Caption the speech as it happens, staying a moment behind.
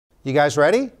You guys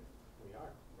ready? We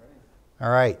are ready. All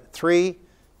right, 3,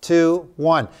 2,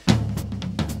 1.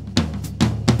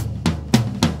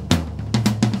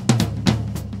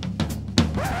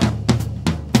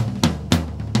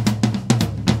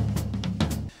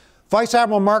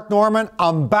 Vice-Admiral Mark Norman,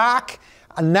 I'm back.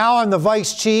 And now I'm the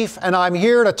Vice Chief, and I'm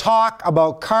here to talk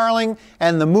about Carling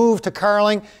and the move to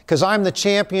Carling, because I'm the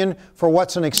champion for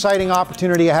what's an exciting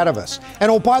opportunity ahead of us. And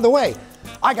oh, by the way,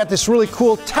 I got this really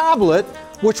cool tablet,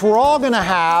 which we're all going to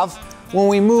have when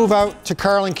we move out to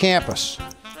Carling campus.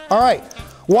 All right,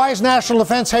 why is National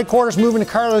Defense Headquarters moving to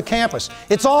Carling campus?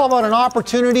 It's all about an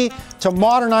opportunity to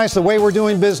modernize the way we're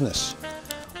doing business.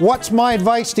 What's my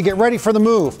advice to get ready for the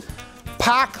move?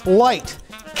 Pack light.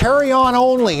 Carry on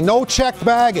only, no checked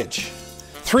baggage.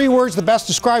 3 words that best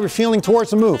describe your feeling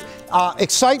towards the move.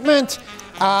 Excitement,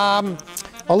 a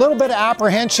little bit of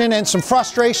apprehension, and some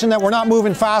frustration that we're not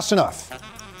moving fast enough.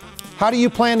 How do you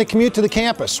plan to commute to the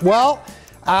campus? Well,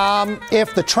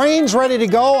 if the train's ready to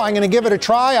go, I'm going to give it a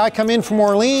try. I come in from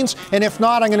Orleans, and if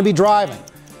not, I'm going to be driving.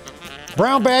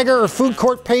 Brown bagger or food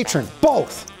court patron?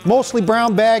 Both. Mostly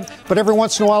brown bag, but every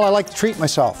once in a while I like to treat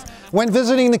myself. When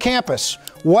visiting the campus,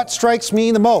 what strikes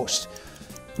me the most?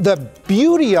 The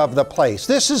beauty of the place.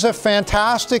 This is a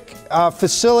fantastic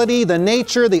facility, the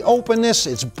nature, the openness,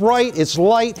 it's bright, it's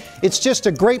light, it's just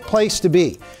a great place to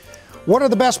be. What are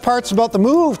the best parts about the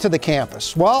move to the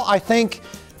campus? Well, I think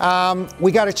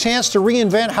we got a chance to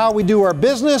reinvent how we do our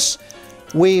business.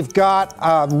 We've got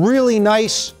a really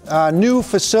nice new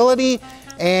facility,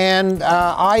 and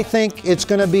I think it's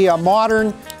going to be a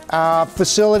modern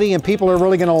facility, and people are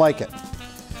really going to like it.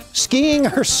 Skiing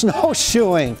or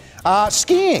snowshoeing?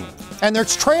 Skiing, and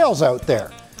there's trails out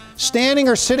there. Standing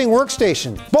or sitting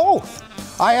workstation? Both.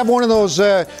 I have one of those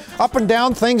up and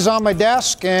down things on my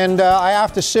desk, and I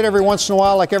have to sit every once in a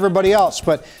while like everybody else,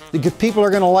 but the people are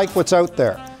going to like what's out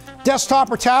there.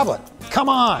 Desktop or tablet? Come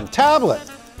on, tablet.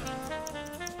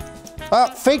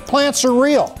 Fake plants are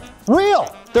real.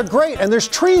 Real! They're great, and there's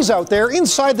trees out there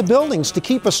inside the buildings to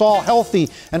keep us all healthy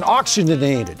and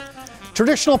oxygenated.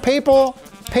 Traditional paper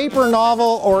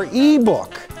novel, or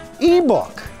e-book?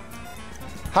 E-book.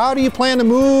 How do you plan to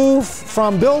move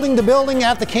from building to building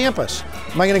at the campus?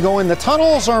 Am I going to go in the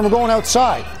tunnels, or am I going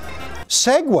outside?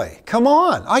 Segway. Come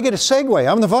on, I get a Segway.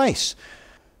 I'm the Vice.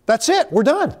 That's it. We're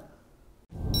done.